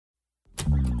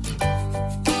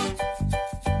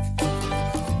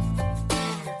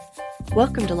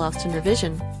Welcome to Lost in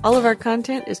Revision. All of our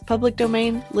content is public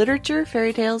domain, literature,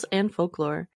 fairy tales, and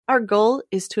folklore. Our goal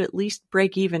is to at least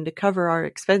break even to cover our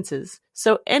expenses,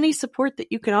 so any support that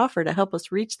you can offer to help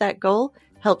us reach that goal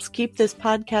helps keep this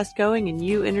podcast going and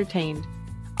you entertained.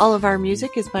 All of our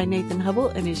music is by Nathan Hubble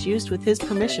and is used with his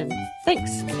permission.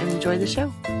 Thanks, and enjoy the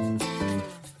show.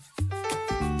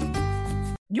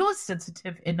 You're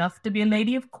sensitive enough to be a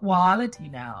lady of quality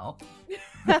now.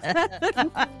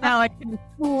 Now I can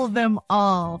fool them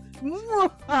all.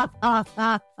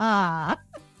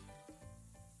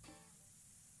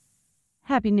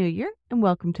 Happy New Year and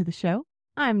welcome to the show.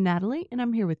 I'm Natalie and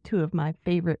I'm here with two of my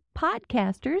favorite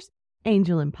podcasters,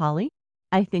 Angel and Polly.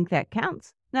 I think that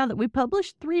counts now that we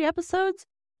published 3 episodes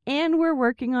and we're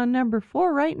working on number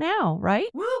 4 right now, right?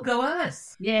 Woo, go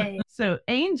us. Yay. So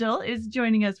Angel is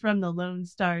joining us from the Lone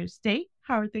Star State.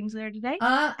 How are things there today?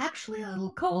 Actually a little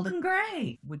cold and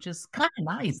gray, which is kind of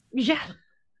nice. Yeah.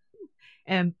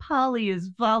 And Polly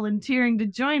is volunteering to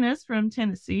join us from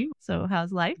Tennessee. So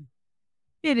how's life?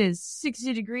 It is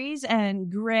 60 degrees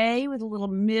and gray with a little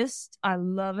mist. I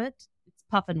love it. It's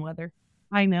puffin weather.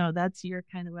 I know, that's your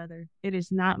kind of weather. It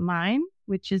is not mine,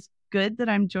 which is good that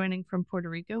I'm joining from Puerto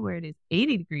Rico, where it is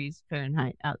 80 degrees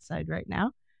Fahrenheit outside right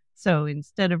now. So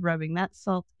instead of rubbing that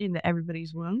salt into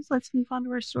everybody's wounds, let's move on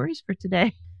to our stories for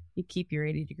today. You keep your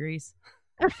 80 degrees.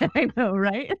 I know,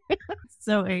 right?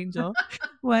 So, Angel,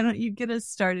 why don't you get us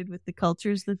started with the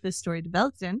cultures that this story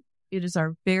develops in? It is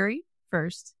our very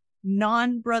first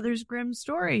non-Brothers Grimm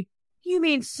story. You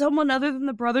mean someone other than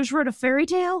the brothers wrote a fairy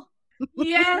tale?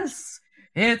 Yes,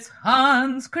 it's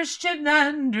Hans Christian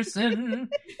Andersen.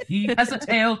 He has a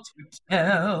tale to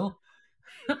tell.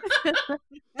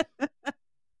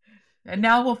 And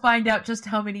now we'll find out just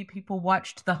how many people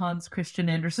watched the Hans Christian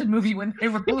Andersen movie when they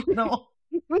were little.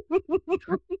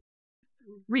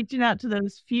 Reaching out to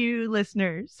those few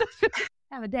listeners.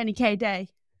 Have a Danny K day.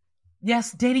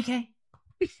 Yes, Danny K.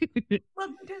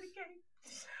 Love Danny K.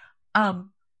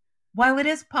 While it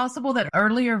is possible that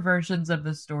earlier versions of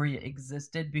the story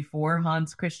existed before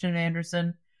Hans Christian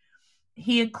Andersen,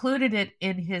 he included it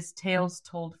in his Tales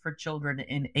Told for Children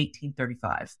in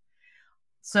 1835.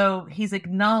 So he's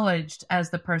acknowledged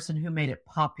as the person who made it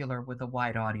popular with a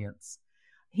wide audience.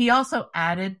 He also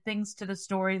added things to the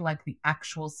story, like the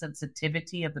actual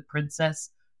sensitivity of the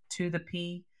princess to the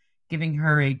pea, giving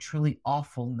her a truly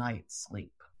awful night's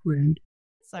sleep. Rude.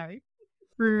 Sorry.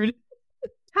 Rude.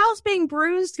 How's being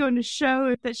bruised going to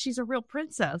show that she's a real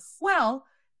princess? Well,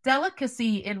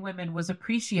 delicacy in women was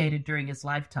appreciated during his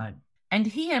lifetime, and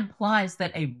he implies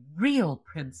that a real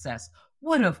princess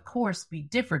would, of course, be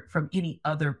different from any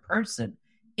other person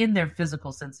in their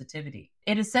physical sensitivity.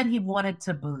 It is said he wanted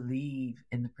to believe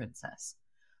in the princess.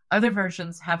 Other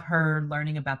versions have her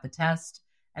learning about the test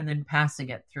and then passing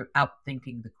it through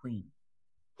outthinking the queen.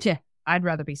 Yeah, I'd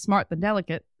rather be smart than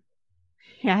delicate.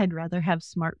 Yeah, I'd rather have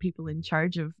smart people in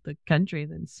charge of the country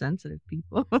than sensitive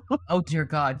people. Oh, dear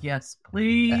God, yes,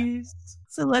 please.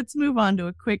 So let's move on to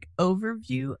a quick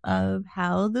overview of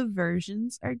how the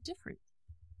versions are different.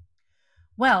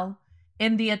 Well,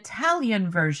 in the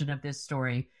Italian version of this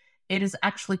story, it is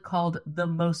actually called The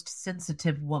Most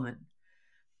Sensitive Woman.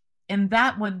 In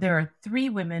that one, there are 3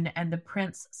 women, and the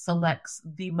prince selects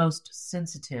the most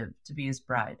sensitive to be his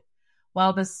bride,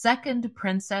 while the second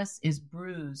princess is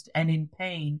bruised and in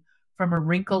pain from a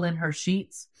wrinkle in her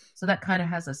sheets. So that kind of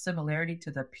has a similarity to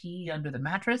the pea under the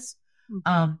mattress.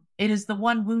 Mm-hmm. It is the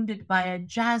one wounded by a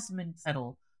jasmine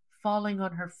petal falling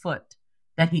on her foot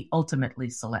that he ultimately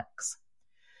selects,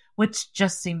 which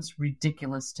just seems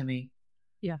ridiculous to me.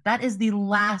 Yeah. That is the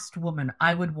last woman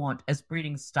I would want as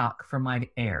breeding stock for my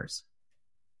heirs.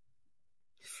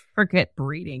 Forget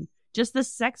breeding. Just the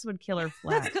sex would kill her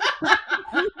flat.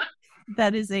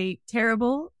 That is a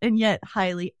terrible and yet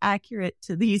highly accurate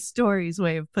to these stories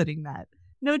way of putting that.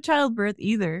 No childbirth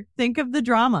either. Think of the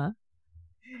drama.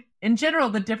 In general,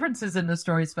 the differences in the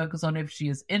stories focus on if she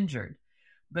is injured.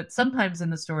 But sometimes in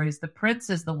the stories, the prince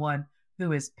is the one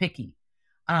who is picky.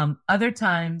 Other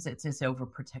times, it's his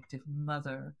overprotective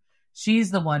mother.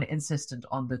 She's the one insistent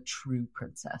on the true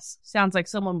princess. Sounds like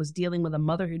someone was dealing with a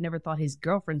mother who never thought his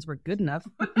girlfriends were good enough.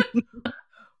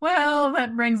 Well,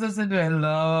 that brings us into a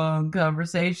long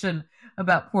conversation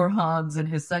about poor Hans and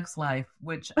his sex life,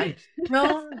 which I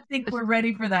don't think we're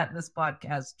ready for that in this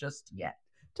podcast just yet.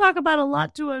 Talk about a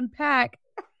lot to unpack.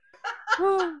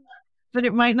 But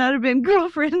it might not have been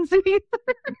girlfriends either.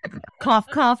 Cough,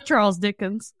 cough, Charles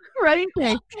Dickens. Right?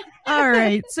 All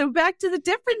right. So back to the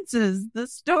differences, the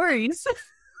stories.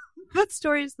 The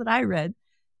stories that I read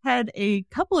had a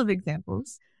couple of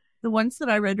examples. The ones that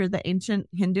I read are the ancient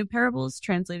Hindu parables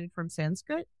translated from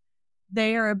Sanskrit.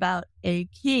 They are about a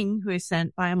king who is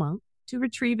sent by a monk to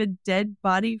retrieve a dead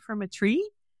body from a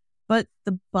tree, but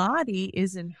the body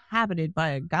is inhabited by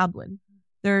a goblin.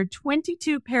 There are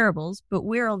 22 parables, but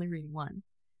we're only reading one.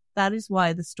 That is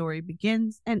why the story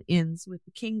begins and ends with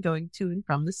the king going to and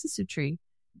from the sisu tree.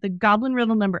 The goblin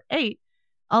riddle number 8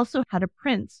 also had a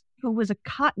prince who was a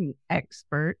cotton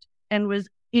expert and was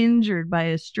injured by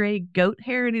a stray goat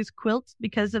hair in his quilts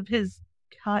because of his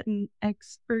cotton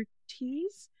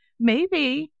expertise.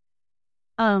 Maybe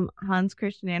Hans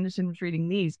Christian Andersen was reading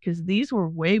these because these were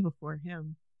way before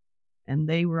him and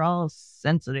they were all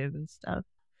sensitive and stuff.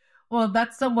 Well,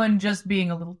 that's someone just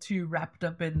being a little too wrapped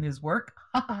up in his work.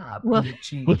 Well,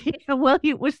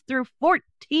 it was through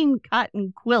 14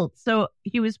 cotton quilts, so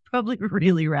he was probably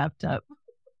really wrapped up.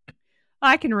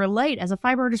 I can relate. As a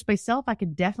fiber artist myself, I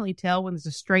can definitely tell when there's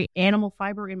a stray animal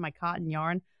fiber in my cotton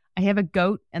yarn. I have a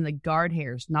goat, and the guard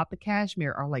hairs, not the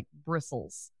cashmere, are like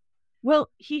bristles. Well,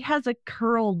 he has a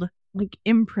curled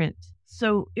imprint,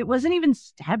 so it wasn't even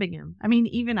stabbing him. I mean,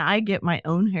 even I get my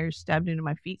own hair stabbed into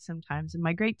my feet sometimes, and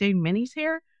my Great Dane Minnie's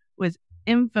hair was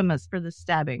infamous for the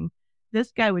stabbing.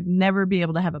 This guy would never be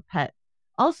able to have a pet.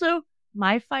 Also,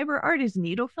 my fiber art is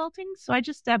needle felting, so I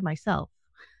just stab myself.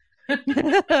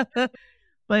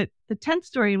 But the 10th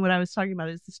story and what I was talking about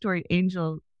is the story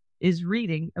Angel is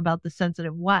reading about the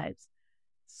sensitive wives.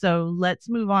 So let's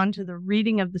move on to the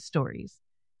reading of the stories.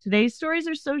 Today's stories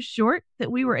are so short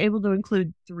that we were able to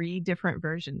include 3 different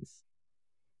versions.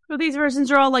 Well, these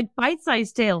versions are all like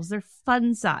bite-sized tales. They're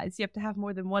fun size. You have to have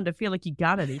more than one to feel like you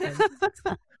got anything.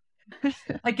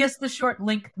 I guess the short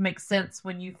length makes sense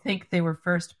when you think they were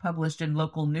first published in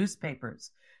local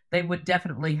newspapers. They would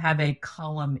definitely have a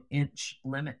column inch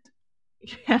limit.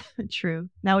 Yeah, true.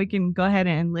 Now we can go ahead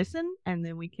and listen, and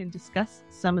then we can discuss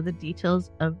some of the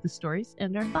details of the stories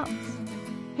and our thoughts.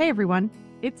 Hey everyone,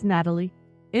 it's Natalie,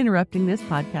 interrupting this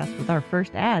podcast with our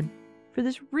first ad for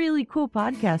this really cool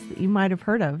podcast that you might have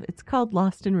heard of. It's called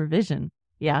Lost in Revision.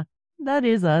 Yeah, that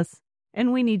is us,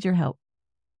 and we need your help.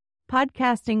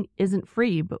 Podcasting isn't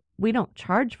free, but we don't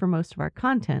charge for most of our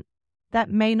content. That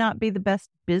may not be the best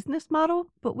business model,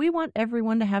 but we want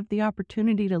everyone to have the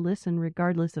opportunity to listen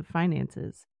regardless of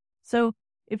finances. So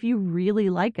if you really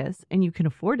like us and you can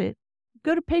afford it,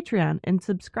 go to Patreon and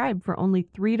subscribe for only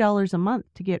 $3 a month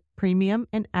to get premium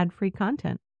and ad-free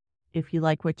content. If you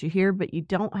like what you hear but you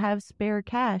don't have spare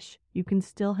cash, you can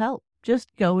still help.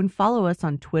 Just go and follow us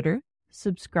on Twitter,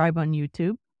 subscribe on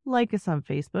YouTube, like us on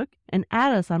Facebook, and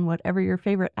add us on whatever your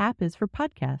favorite app is for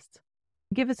podcasts.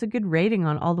 Give us a good rating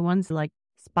on all the ones like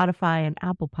Spotify and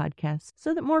Apple Podcasts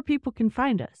so that more people can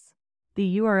find us.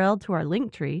 The URL to our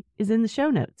link tree is in the show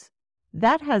notes.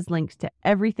 That has links to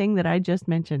everything that I just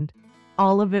mentioned.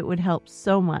 All of it would help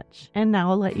so much. And now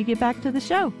I'll let you get back to the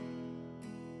show.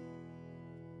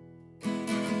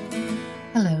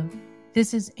 Hello,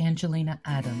 this is Angelina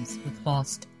Adams with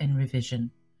Lost in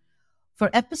Revision. For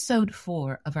episode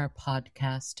 4 of our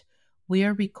podcast, we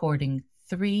are recording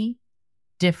 3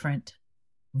 different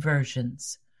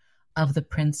versions of The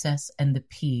Princess and the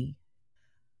Pea.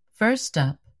 First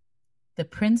up, The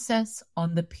Princess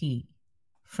on the Pea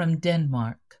from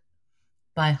Denmark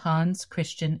by Hans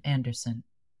Christian Andersen.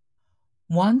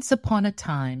 Once upon a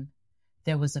time,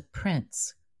 there was a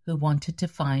prince who wanted to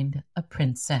find a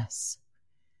princess,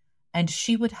 and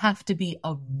she would have to be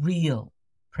a real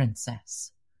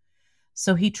princess.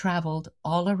 So he traveled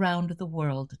all around the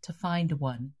world to find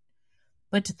one.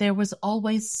 But there was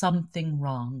always something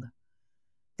wrong.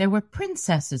 There were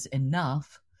princesses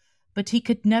enough, but he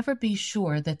could never be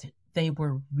sure that they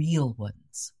were real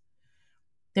ones.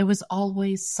 There was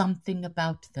always something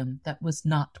about them that was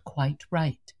not quite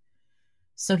right.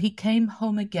 So he came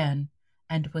home again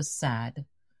and was sad,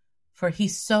 for he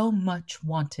so much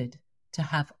wanted to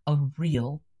have a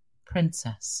real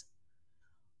princess.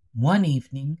 One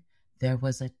evening, there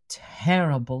was a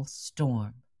terrible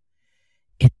storm.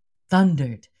 It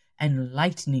thundered and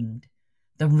lightninged.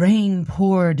 The rain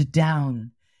poured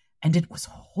down, and it was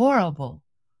horrible.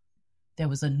 There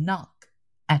was a knock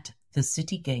at the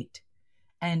city gate,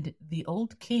 and the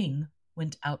old king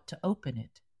went out to open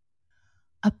it.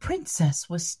 A princess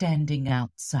was standing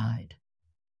outside.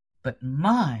 But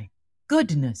my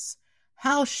goodness,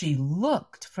 how she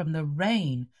looked from the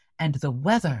rain and the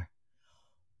weather!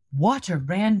 Water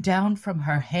ran down from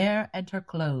her hair and her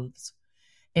clothes.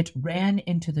 It ran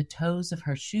into the toes of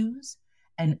her shoes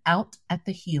and out at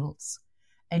the heels,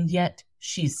 and yet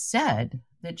she said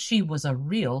that she was a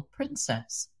real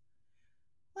princess.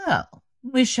 Well,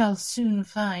 we shall soon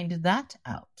find that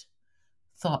out,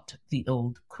 thought the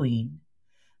old queen,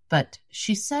 but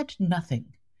she said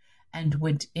nothing and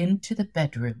went into the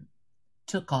bedroom,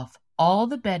 took off all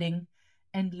the bedding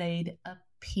and laid a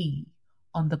pea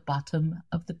on the bottom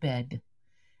of the bed.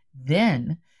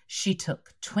 Then she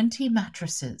took 20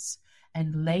 mattresses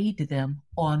and laid them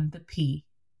on the pea,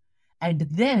 and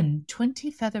then 20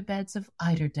 feather beds of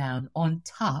eiderdown on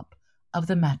top of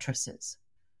the mattresses.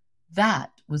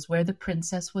 That was where the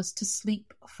princess was to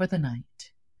sleep for the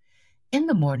night. In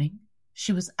the morning,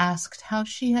 she was asked how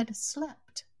she had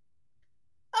slept.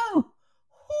 "Oh,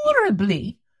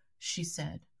 horribly," she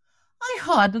said. "I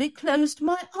hardly closed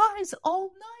my eyes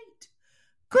all night.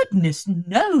 Goodness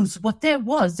knows what there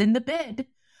was in the bed.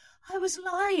 I was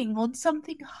lying on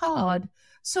something hard,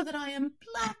 so that I am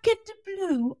black and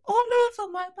blue all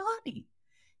over my body.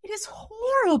 It is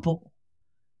horrible."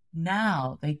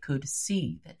 Now they could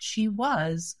see that she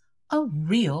was a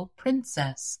real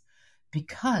princess,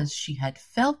 because she had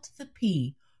felt the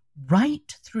pea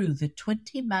right through the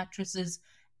 20 mattresses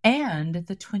and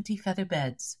the 20 feather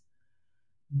beds.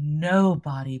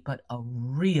 Nobody but a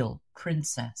real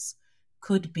princess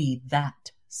could be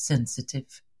that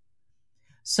sensitive.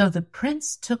 So the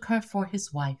prince took her for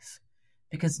his wife,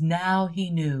 because now he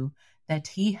knew that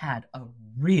he had a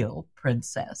real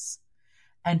princess.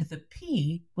 And the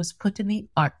pea was put in the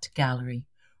art gallery,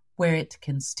 where it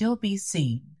can still be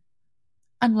seen,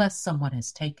 unless someone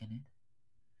has taken it.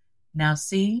 Now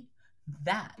see,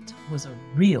 that was a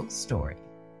real story.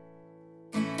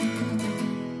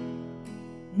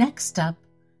 Next up,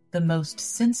 The Most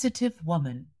Sensitive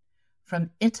Woman, from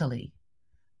Italy,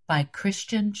 by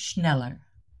Christian Schneller.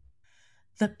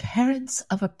 The parents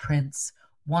of a prince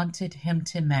wanted him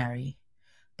to marry,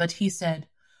 but he said,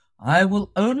 "I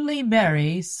will only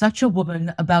marry such a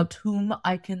woman about whom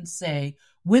I can say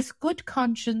with good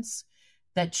conscience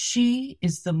that she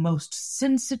is the most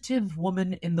sensitive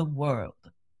woman in the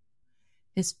world."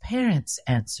 His parents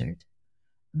answered,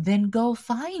 "Then go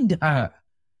find her."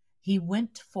 He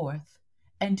went forth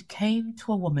and came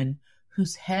to a woman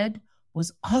whose head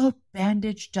was all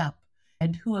bandaged up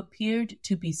and who appeared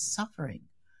to be suffering.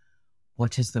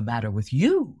 "What is the matter with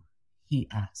you?" he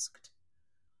asked.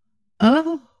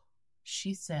 "Oh,"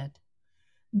 she said,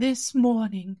 "this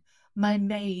morning my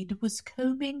maid was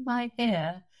combing my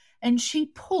hair, and she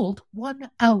pulled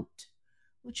one out,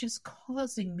 which is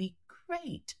causing me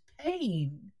great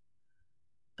pain."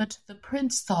 But the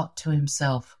prince thought to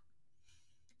himself,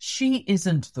 "She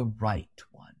isn't the right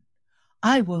one.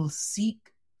 I will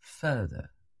seek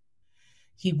further."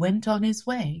 He went on his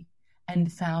way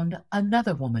and found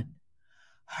another woman.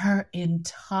 Her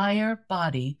entire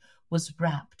body was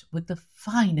wrapped with the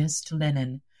finest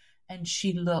linen, and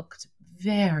she looked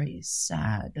very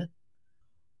sad.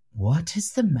 "What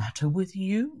is the matter with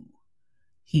you?"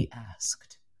 he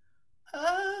asked.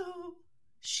 "Oh,"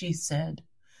 she said,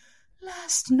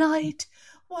 "last night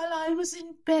while I was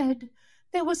in bed,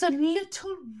 there was a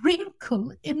little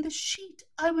wrinkle in the sheet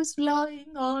I was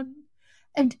lying on,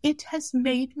 and it has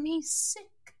made me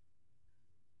sick."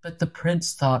 But the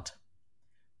prince thought,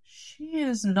 "She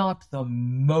is not the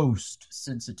most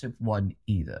sensitive one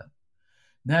either.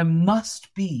 There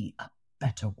must be a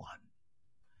better one."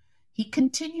 He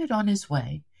continued on his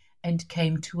way and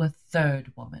came to a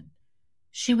third woman.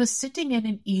 She was sitting in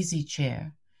an easy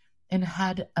chair and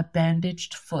had a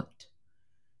bandaged foot.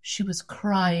 She was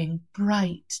crying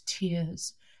bright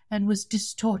tears and was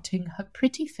distorting her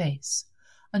pretty face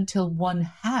until one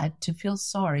had to feel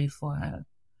sorry for her.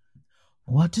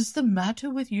 "What is the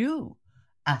matter with you?"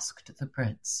 asked the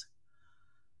prince.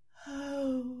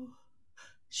 "Oh,"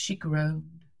 she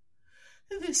groaned,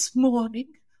 "this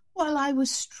morning, while I was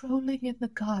strolling in the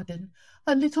garden,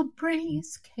 a little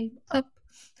breeze came up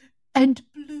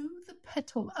and blew the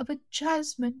petal of a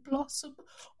jasmine blossom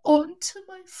onto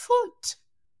my foot."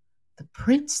 The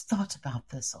prince thought about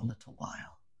this a little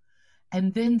while,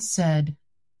 and then said,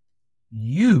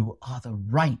 "You are the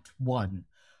right one,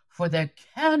 for there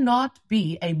cannot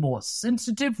be a more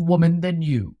sensitive woman than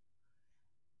you."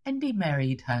 And he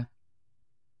married her.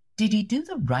 Did he do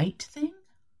the right thing?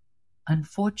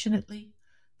 Unfortunately,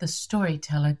 the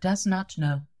storyteller does not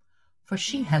know, for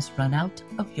she has run out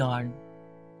of yarn.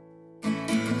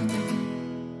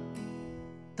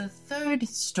 The third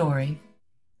story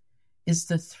is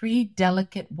The Three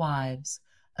Delicate Wives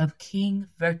of King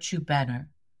Virtue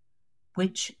Banner.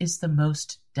 Which is the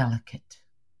most delicate?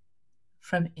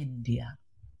 From India.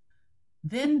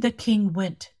 Then the king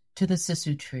went to the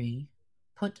sisu tree,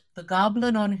 put the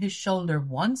goblin on his shoulder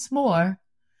once more,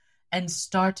 and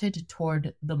started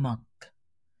toward the monk.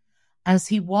 As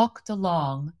he walked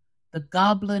along, the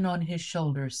goblin on his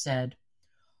shoulder said,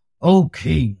 "O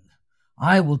king,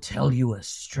 I will tell you a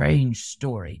strange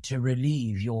story to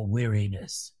relieve your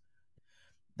weariness.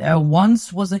 There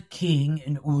once was a king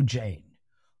in Ujjain,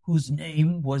 whose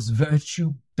name was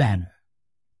Virtue Banner.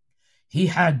 He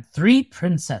had 3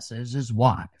 princesses as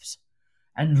wives,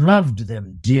 and loved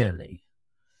them dearly.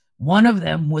 One of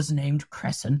them was named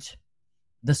Crescent,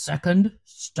 the second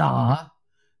Star,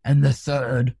 and the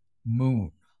third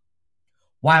Moon.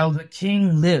 While the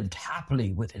king lived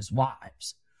happily with his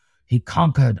wives, he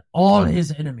conquered all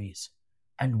his enemies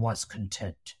and was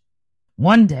content.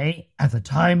 One day, at the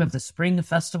time of the spring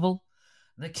festival,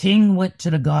 the king went to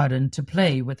the garden to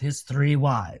play with his 3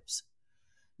 wives.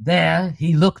 There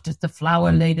he looked at the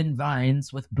flower-laden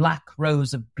vines with black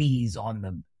rows of bees on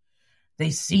them.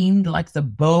 They seemed like the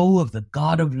bow of the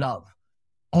god of love,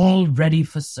 all ready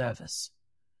for service.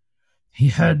 He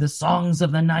heard the songs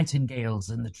of the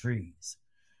nightingales in the trees.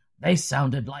 They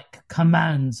sounded like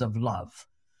commands of love,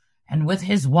 and with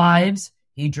his wives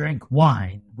he drank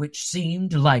wine, which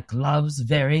seemed like love's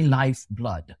very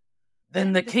life-blood.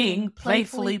 Then the king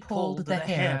playfully pulled the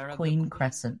hair of Queen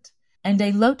Crescent, and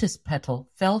a lotus petal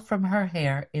fell from her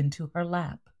hair into her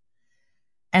lap.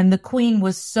 And the queen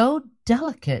was so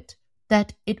delicate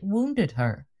that it wounded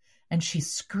her, and she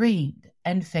screamed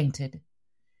and fainted.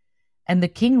 And the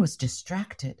king was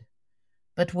distracted.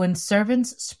 But when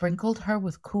servants sprinkled her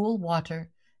with cool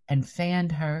water and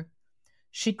fanned her,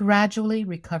 she gradually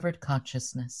recovered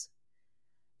consciousness.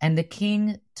 And the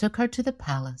king took her to the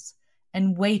palace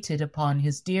and waited upon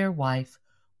his dear wife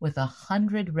with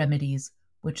 100 remedies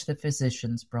which the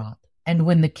physicians brought. And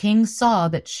when the king saw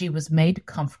that she was made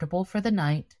comfortable for the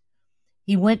night,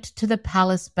 he went to the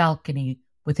palace balcony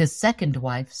with his second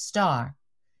wife, Star.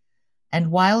 And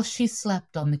while she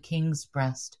slept on the king's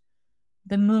breast,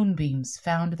 the moonbeams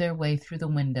found their way through the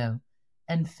window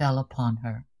and fell upon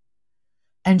her.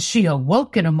 And she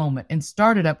awoke in a moment and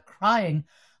started up crying,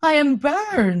 "I am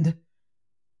burned!"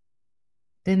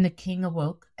 Then the king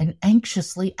awoke and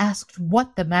anxiously asked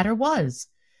what the matter was,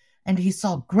 and he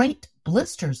saw great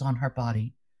blisters on her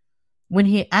body. When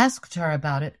he asked her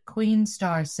about it, Queen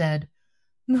Star said,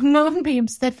 "The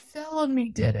moonbeams that fell on me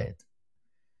did it."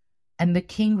 And the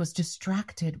king was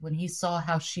distracted when he saw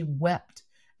how she wept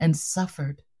and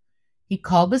suffered. He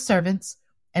called the servants,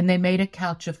 and they made a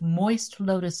couch of moist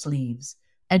lotus leaves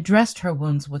and dressed her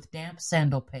wounds with damp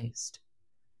sandal paste.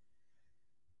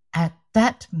 At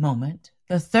that moment,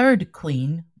 the third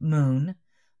queen, Moon,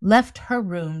 left her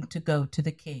room to go to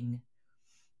the king.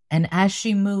 And as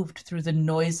she moved through the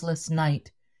noiseless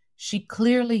night, she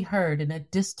clearly heard in a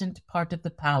distant part of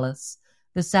the palace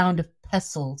the sound of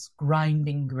pestles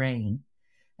grinding grain.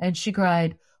 And she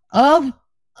cried, "Oh,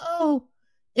 oh,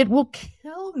 it will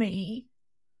kill me."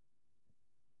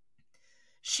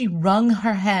 She wrung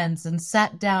her hands and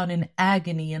sat down in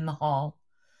agony in the hall.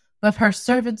 But her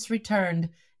servants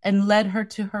returned and led her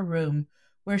to her room,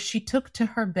 where she took to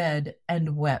her bed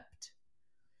and wept.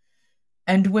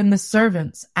 And when the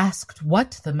servants asked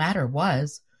what the matter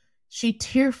was, she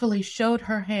tearfully showed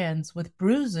her hands with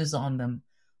bruises on them,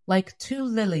 like 2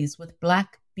 lilies with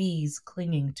black bees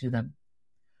clinging to them.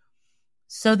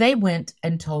 So they went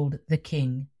and told the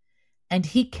king, and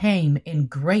he came in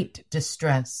great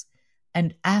distress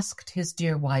and asked his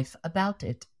dear wife about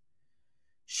it.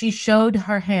 She showed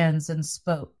her hands and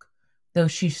spoke, though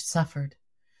she suffered.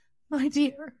 "My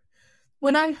dear,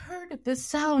 when I heard the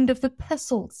sound of the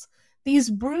pestles, these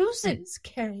bruises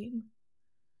came."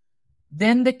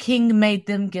 Then the king made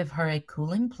them give her a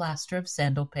cooling plaster of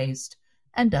sandal paste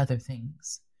and other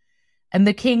things. And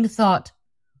the king thought,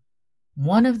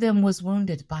 one of them was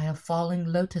wounded by a falling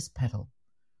lotus petal.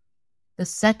 The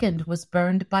second was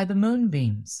burned by the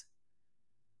moonbeams.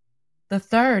 The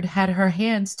third had her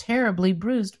hands terribly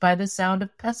bruised by the sound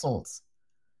of pestles.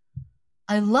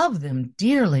 I love them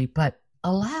dearly, but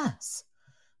alas,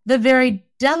 the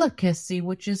very delicacy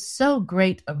which is so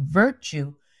great a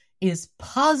virtue is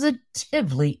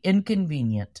positively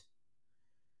inconvenient.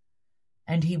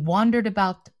 And he wandered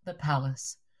about the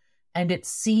palace, and it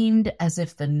seemed as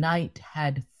if the night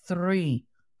had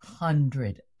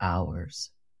 300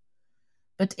 hours.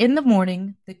 But in the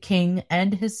morning the king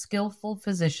and his skillful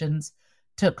physicians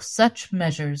took such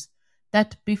measures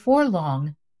that before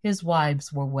long his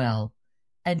wives were well,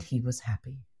 and he was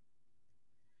happy.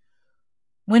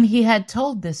 When he had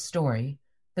told this story,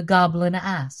 the goblin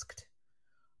asked,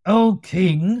 "O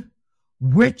king,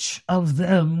 which of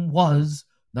them was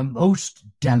the most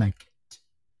delicate?"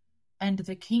 And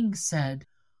the king said,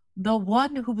 "The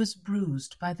one who was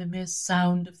bruised by the mere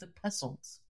sound of the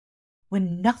pestles,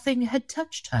 when nothing had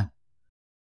touched her.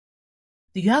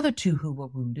 The other 2 who were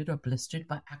wounded or blistered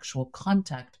by actual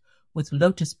contact with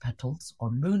lotus petals or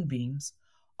moonbeams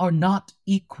are not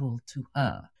equal to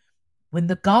her." When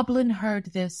the goblin heard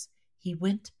this, he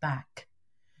went back,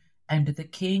 and the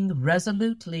king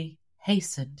resolutely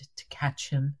hastened to catch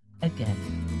him again.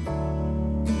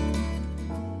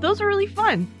 Those are really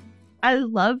fun. I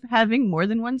love having more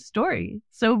than one story.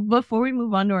 So before we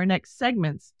move on to our next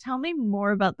segments, tell me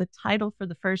more about the title for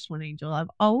the first one, Angel. I've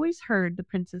always heard The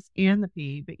Princess and the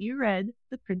Pea, but you read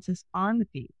The Princess on the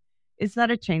Pea. Is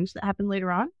that a change that happened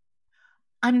later on?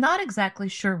 I'm not exactly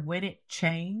sure when it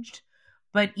changed,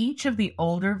 but each of the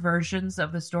older versions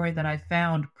of the story that I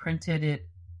found printed it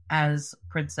as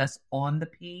Princess on the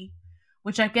Pea,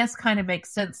 which I guess kind of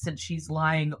makes sense since she's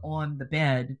lying on the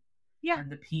bed. Yeah.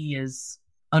 And the pea is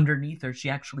underneath her. She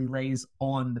actually lays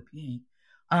on the pea.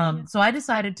 So I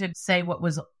decided to say what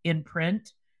was in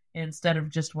print instead of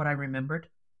just what I remembered.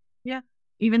 Yeah.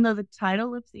 Even though the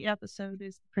title of the episode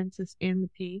is The Princess and the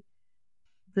Pea,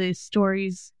 the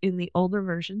stories in the older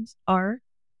versions are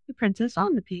The Princess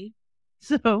on the Pea.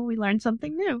 So we learned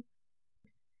something new.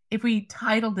 If we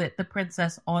titled it The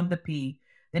Princess on the Pea,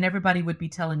 then everybody would be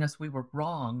telling us we were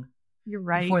wrong. You're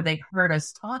right. Before they heard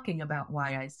us talking about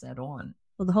why I said on.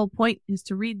 Well, the whole point is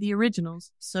to read the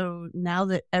originals. So now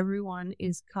that everyone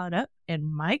is caught up and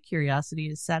my curiosity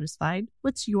is satisfied,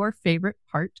 what's your favorite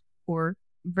part or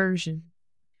version?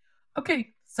 Okay,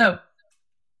 so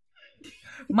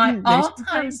my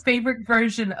all-time favorite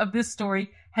version of this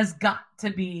story has got to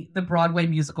be the Broadway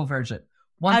musical version.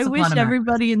 I wish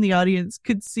everybody in the audience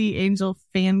could see Angel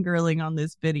fangirling on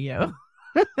this video.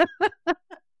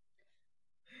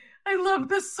 I love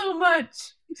this so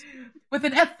much. With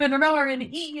an F and an R and an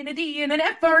E and a D and an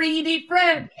F-R-E-D,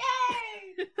 Fred.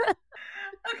 Yay!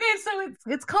 Okay, so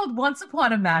it's called Once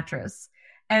Upon a Mattress.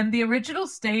 And the original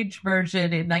stage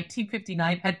version in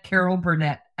 1959 had Carol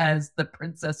Burnett as the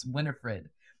Princess Winifred.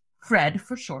 Fred,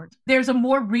 for short. There's a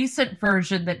more recent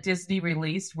version that Disney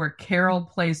released where Carol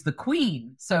plays the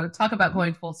Queen. So talk about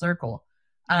going full circle.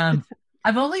 I've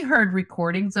only heard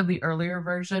recordings of the earlier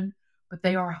version, but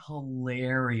they are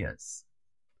hilarious.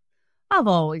 I've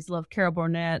always loved Carol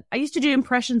Burnett. I used to do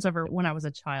impressions of her when I was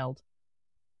a child.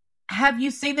 Have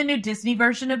you seen the new Disney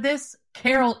version of this?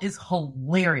 Carol is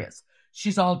hilarious.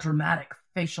 She's all dramatic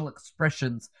facial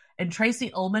expressions. And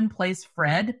Tracy Ullman plays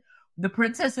Fred. The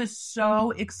princess is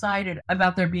so excited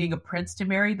about there being a prince to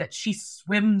marry that she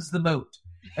swims the moat.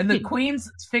 And the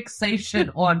queen's fixation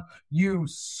on, you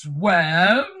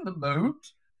swam the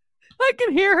moat? I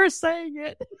can hear her saying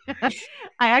it.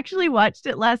 I actually watched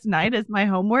it last night as my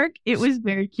homework. It was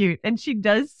very cute. And she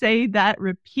does say that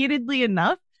repeatedly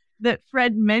enough that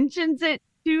Fred mentions it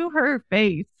to her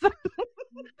face.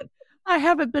 I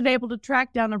haven't been able to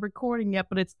track down a recording yet,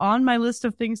 but it's on my list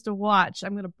of things to watch.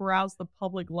 I'm going to browse the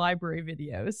public library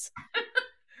videos.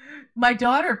 My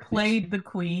daughter played the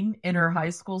Queen in her high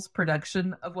school's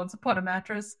production of Once Upon a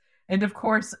Mattress. And of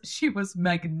course, she was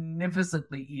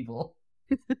magnificently evil.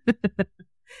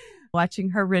 Watching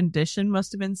her rendition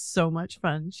must have been so much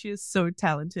fun. She is so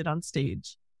talented on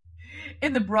stage.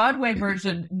 In the Broadway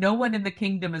version, no one in the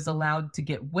kingdom is allowed to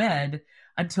get wed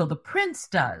until the prince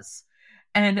does.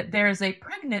 And there's a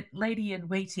pregnant lady in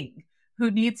waiting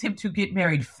who needs him to get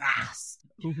married fast.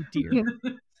 Oh, dear.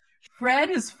 Fred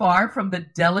is far from the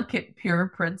delicate, pure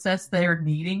princess they're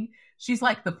needing. She's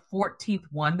like the 14th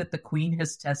one that the queen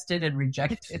has tested and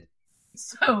rejected.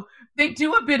 So they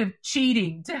do a bit of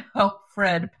cheating to help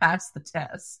Fred pass the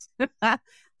test.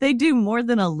 They do more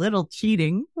than a little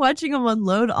cheating. Watching them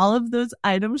unload all of those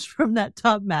items from that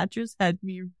top mattress had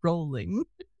me rolling.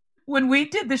 When we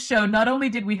did the show, not only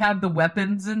did we have the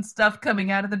weapons and stuff coming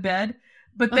out of the bed,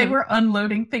 but they were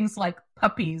unloading things like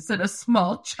puppies and a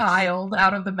small child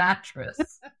out of the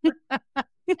mattress.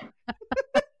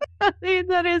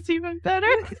 That is even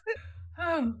better.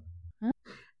 Oh.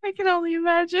 I can only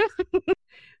imagine. Oh,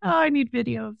 I need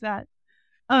video of that.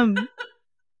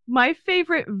 My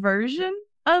favorite version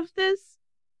of this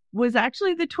was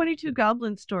actually the 22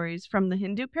 Goblin stories from the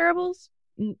Hindu parables.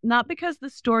 Not because the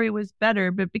story was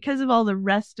better, but because of all the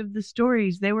rest of the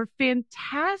stories. They were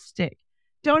fantastic.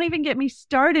 Don't even get me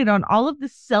started on all of the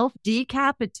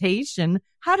self-decapitation.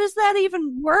 How does that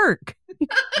even work?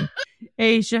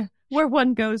 Asia, where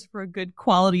one goes for a good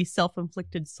quality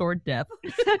self-inflicted sword death.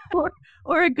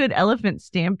 or a good elephant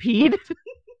stampede.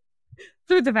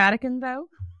 Through the Vatican, though?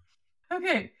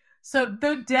 Okay, so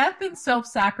though death and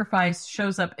self-sacrifice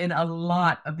shows up in a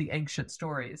lot of the ancient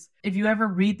stories, if you ever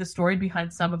read the story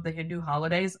behind some of the Hindu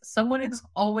holidays, someone is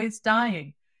always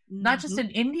dying. Not just in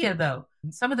India, though.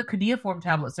 In some of the cuneiform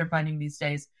tablets they're finding these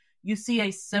days, you see a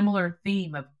similar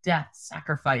theme of death,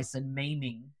 sacrifice, and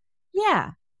maiming.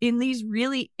 Yeah. In these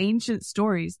really ancient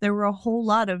stories, there were a whole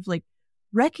lot of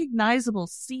recognizable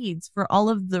seeds for all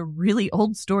of the really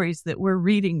old stories that we're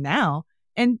reading now.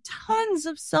 and tons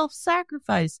of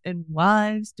self-sacrifice and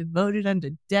wives devoted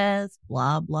unto death,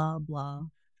 blah, blah, blah.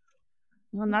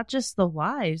 Well, not just the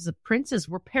wives, the princes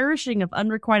were perishing of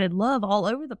unrequited love all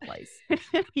over the place.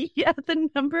 Yeah, the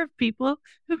number of people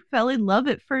who fell in love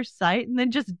at first sight and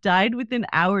then just died within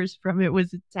hours from it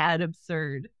was a tad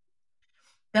absurd.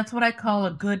 That's what I call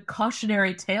a good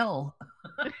cautionary tale.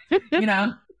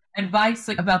 Advice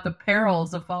about the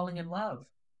perils of falling in love.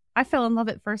 I fell in love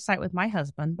at first sight with my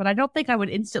husband, but I don't think I would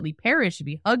instantly perish if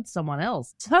he hugged someone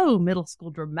else. So middle school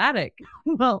dramatic.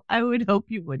 Well, I would hope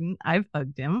you wouldn't. I've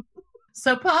hugged him.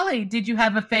 So, Polly, did you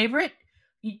have a favorite,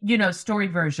 story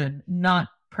version, not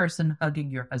person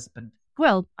hugging your husband?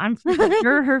 Well, I'm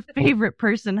sure her favorite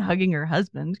person hugging her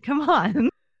husband. Come on.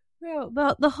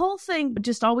 Well, the whole thing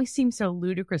just always seems so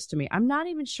ludicrous to me. I'm not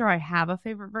even sure I have a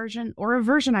favorite version or a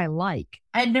version I like.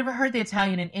 I had never heard the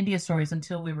Italian and India stories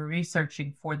until we were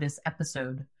researching for this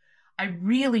episode. I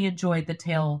really enjoyed the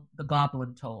tale the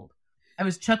goblin told. I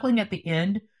was chuckling at the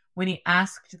end when he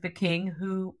asked the king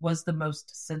who was the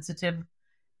most sensitive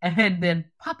and then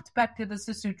popped back to the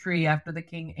sisu tree after the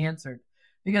king answered,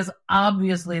 because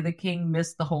obviously the king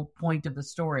missed the whole point of the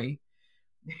story.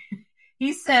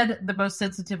 He said the most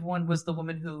sensitive one was the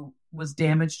woman who was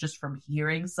damaged just from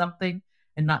hearing something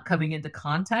and not coming into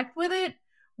contact with it,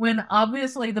 when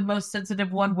obviously the most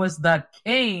sensitive one was the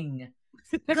king.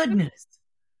 Goodness.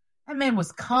 That man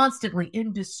was constantly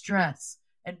in distress,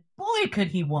 and boy, could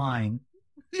he whine.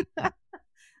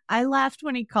 I laughed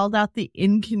when he called out the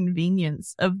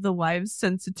inconvenience of the wife's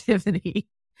sensitivity.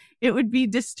 It would be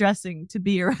distressing to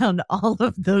be around all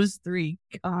of those three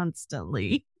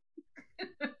constantly.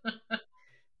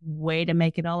 Way to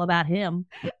make it all about him.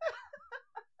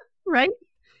 Right?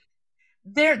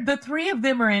 The three of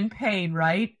them are in pain,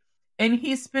 right? And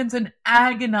he spends an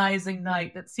agonizing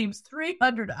night that seems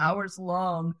 300 hours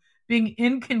long being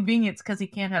inconvenienced because he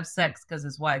can't have sex because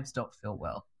his wives don't feel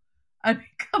well. I mean,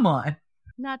 come on.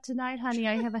 Not tonight, honey.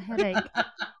 I have a headache.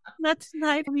 Not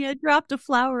tonight, honey. I dropped a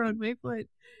flower on my foot.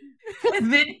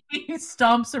 And then he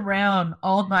stomps around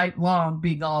all night long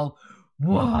being all,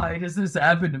 why does this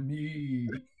happen to me?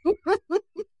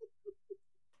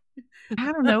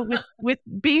 I don't know. With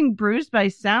being bruised by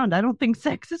sound, I don't think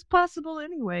sex is possible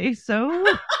anyway. So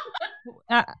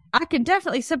I can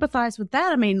definitely sympathize with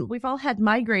that. I mean, we've all had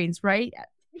migraines, right?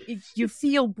 You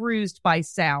feel bruised by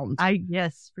sound.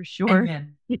 Yes, for sure.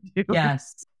 Amen. You do.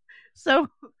 Yes. So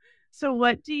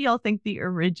what do y'all think the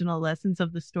original lessons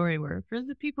of the story were for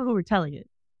the people who were telling it?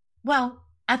 Well,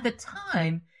 at the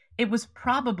time, it was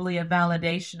probably a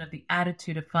validation of the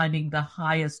attitude of finding the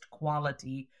highest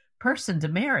quality person to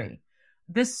marry.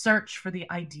 This search for the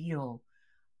ideal.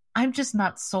 I'm just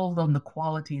not sold on the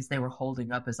qualities they were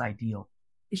holding up as ideal.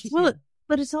 Well,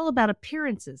 but it's all about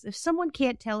appearances. If someone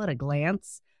can't tell at a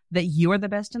glance that you're the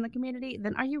best in the community,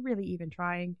 then are you really even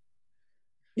trying?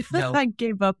 No. I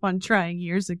gave up on trying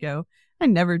years ago. I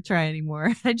never try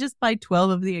anymore. I just buy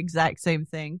 12 of the exact same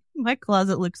thing. My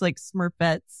closet looks like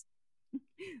Smurfettes.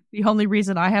 The only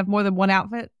reason I have more than one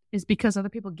outfit is because other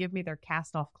people give me their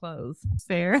cast-off clothes.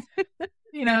 Fair.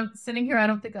 Sitting here, I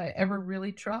don't think I ever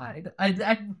really tried.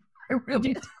 I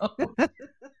really don't. There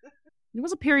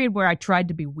was a period where I tried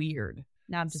to be weird.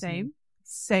 Now I'm just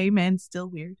Same and still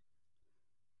weird.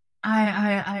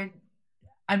 I'm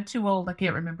too old. I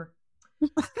can't remember.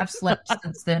 I've slept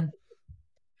since then.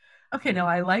 Okay, no,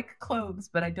 I like clothes,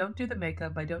 but I don't do the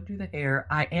makeup. I don't do the hair.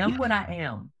 I am what I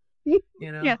am.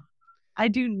 Yeah, I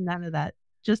do none of that.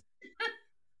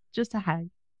 Just a hag.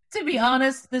 To be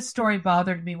honest, this story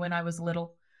bothered me when I was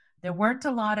little. There weren't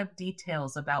a lot of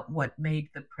details about what made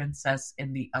the princess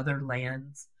in the other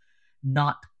lands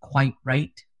not quite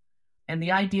right. And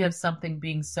the idea of something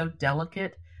being so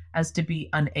delicate as to be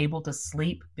unable to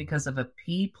sleep because of a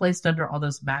pea placed under all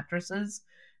those mattresses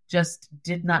just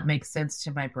did not make sense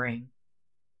to my brain.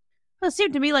 Well, it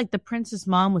seemed to me like the prince's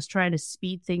mom was trying to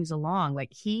speed things along.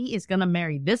 Like, he is going to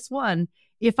marry this one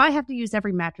if I have to use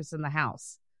every mattress in the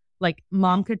house. Like,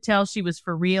 mom could tell she was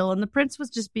for real, and the prince was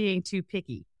just being too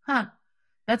picky. Huh.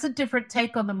 That's a different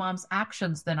take on the mom's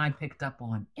actions than I picked up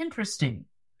on. Interesting.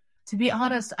 To be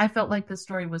honest, I felt like the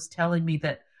story was telling me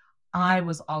that I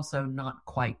was also not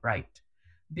quite right,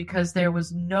 because there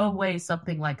was no way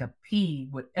something like a pea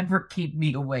would ever keep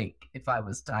me awake if I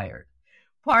was tired.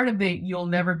 Part of the "you'll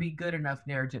never be good enough"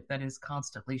 narrative that is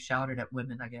constantly shouted at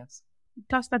women, I guess. It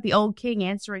talks about the old king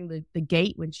answering the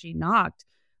gate when she knocked.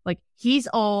 Like, he's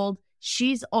old,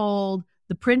 she's old,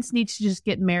 the prince needs to just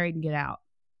get married and get out.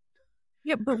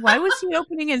 Yeah, but why was he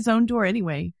opening his own door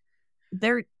anyway?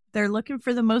 They're looking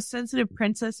for the most sensitive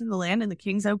princess in the land, and the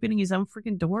king's opening his own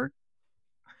freaking door?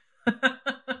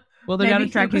 Well, they're not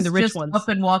attracting the rich just ones. Up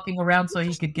and walking around so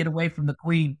he could get away from the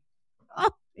queen.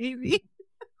 Oh, maybe.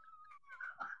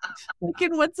 Like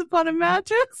in Once Upon a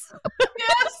Mattress.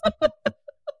 Yes. Oh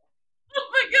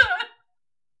my god.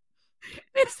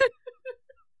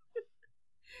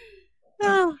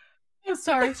 Oh, I'm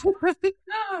sorry.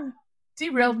 Oh,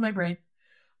 derailed my brain.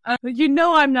 You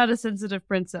know I'm not a sensitive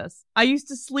princess. I used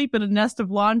to sleep in a nest of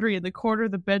laundry in the corner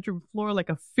of the bedroom floor like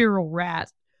a feral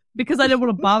rat because I didn't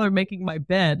want to bother making my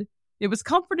bed. It was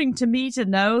comforting to me to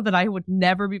know that I would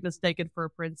never be mistaken for a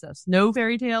princess. No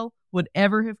fairy tale would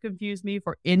ever have confused me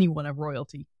for anyone of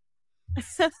royalty.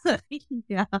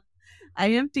 yeah.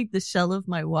 I emptied the shell of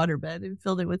my waterbed and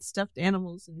filled it with stuffed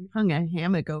animals and hung a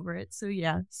hammock over it. So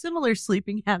yeah, similar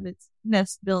sleeping habits,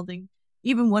 nest building,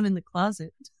 even one in the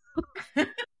closet.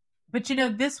 But you know,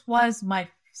 this was my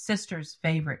sister's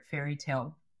favorite fairy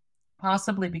tale,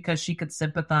 possibly because she could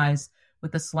sympathize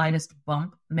with the slightest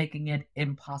bump, making it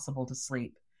impossible to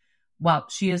sleep. While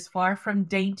she is far from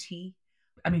dainty,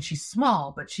 I mean, she's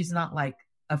small, but she's not like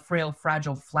a frail,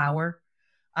 fragile flower.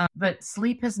 But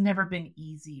sleep has never been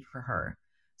easy for her.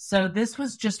 So this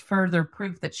was just further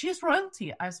proof that she is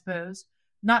royalty, I suppose.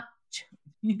 Not to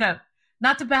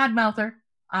badmouth her.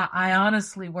 I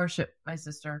honestly worship my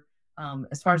sister.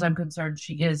 As far as I'm concerned,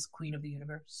 she is queen of the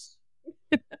universe.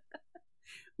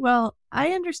 Well,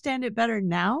 I understand it better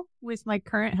now with my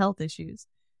current health issues.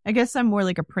 I guess I'm more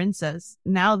like a princess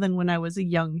now than when I was a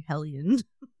young hellion.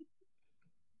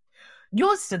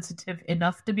 You're sensitive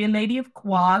enough to be a lady of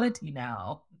quality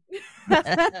now.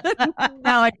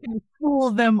 Now I can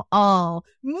fool them all.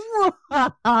 All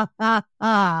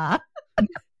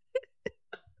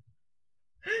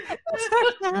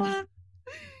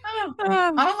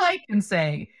I can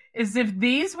say is if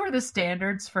these were the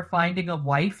standards for finding a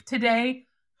wife today,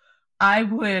 I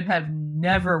would have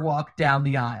never walked down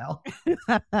the aisle.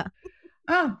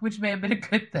 Which may have been a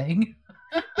good thing.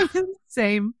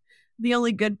 Same. The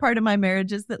only good part of my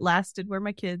marriages that lasted were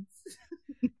my kids.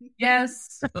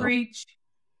 Yes, preach.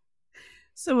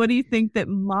 So what do you think that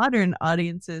modern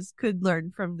audiences could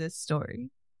learn from this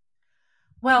story?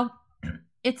 Well,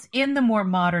 it's in the more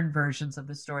modern versions of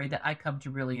the story that I come to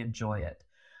really enjoy it.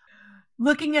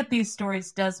 Looking at these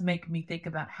stories does make me think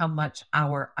about how much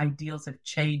our ideals have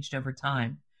changed over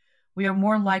time. We are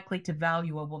more likely to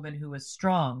value a woman who is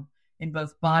strong in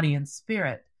both body and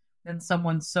spirit than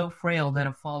someone so frail that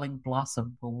a falling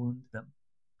blossom will wound them.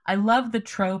 I love the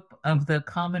trope of the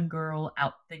common girl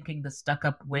outthinking the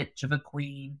stuck-up witch of a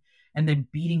queen and then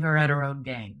beating her at her own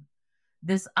game.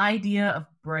 This idea of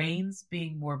brains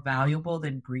being more valuable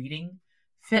than breeding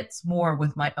fits more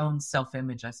with my own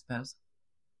self-image, I suppose.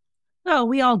 Oh,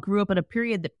 we all grew up in a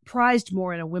period that prized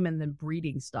more in a woman than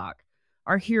breeding stock.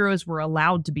 Our heroes were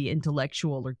allowed to be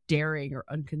intellectual or daring or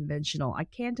unconventional. I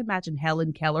can't imagine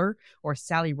Helen Keller or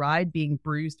Sally Ride being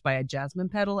bruised by a jasmine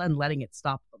petal and letting it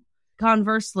stop them.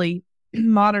 Conversely,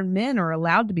 modern men are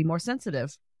allowed to be more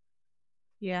sensitive.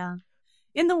 Yeah.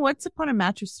 In the Once Upon a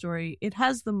Mattress story, it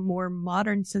has the more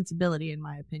modern sensibility, in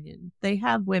my opinion. They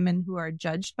have women who are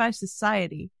judged by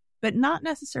society, but not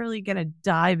necessarily going to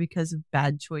die because of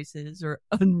bad choices or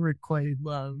unrequited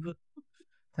love.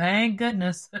 Thank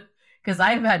goodness, because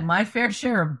I've had my fair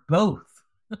share of both.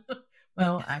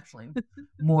 Well, actually,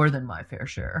 more than my fair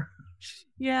share.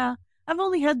 Yeah. I've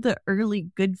only had the early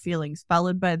good feelings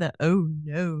followed by the oh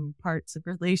no parts of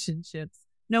relationships.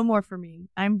 No more for me.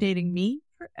 I'm dating me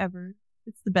forever.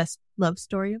 It's the best love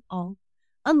story of all.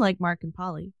 Unlike Mark and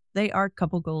Polly, they are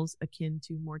couple goals akin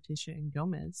to Morticia and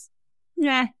Gomez.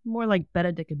 Nah, more like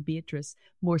Benedict and Beatrice.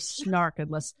 More snark and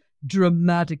less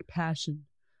dramatic passion.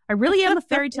 I really am a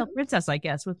fairy tale princess, I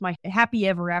guess, with my happy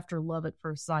ever after love at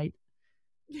first sight.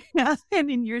 Yeah, and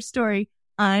in your story,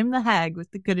 I'm the hag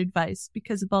with the good advice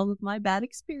because of all of my bad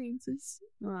experiences.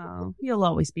 Oh, you'll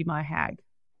always be my hag.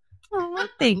 Oh,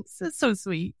 thanks. That's so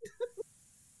sweet.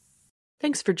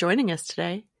 Thanks for joining us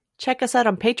today. Check us out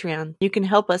on Patreon. You can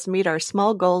help us meet our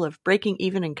small goal of breaking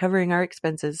even and covering our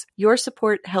expenses. Your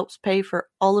support helps pay for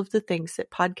all of the things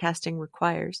that podcasting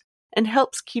requires and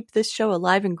helps keep this show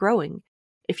alive and growing.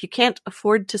 If you can't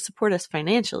afford to support us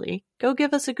financially, go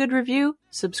give us a good review,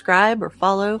 subscribe or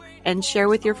follow, and share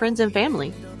with your friends and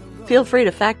family. Feel free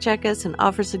to fact check us and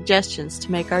offer suggestions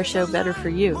to make our show better for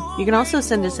you. You can also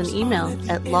send us an email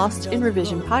at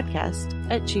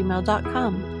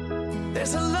lostinrevisionpodcast@gmail.com.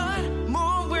 There's a lot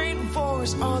more waiting for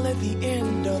us all at the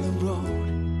end of the road.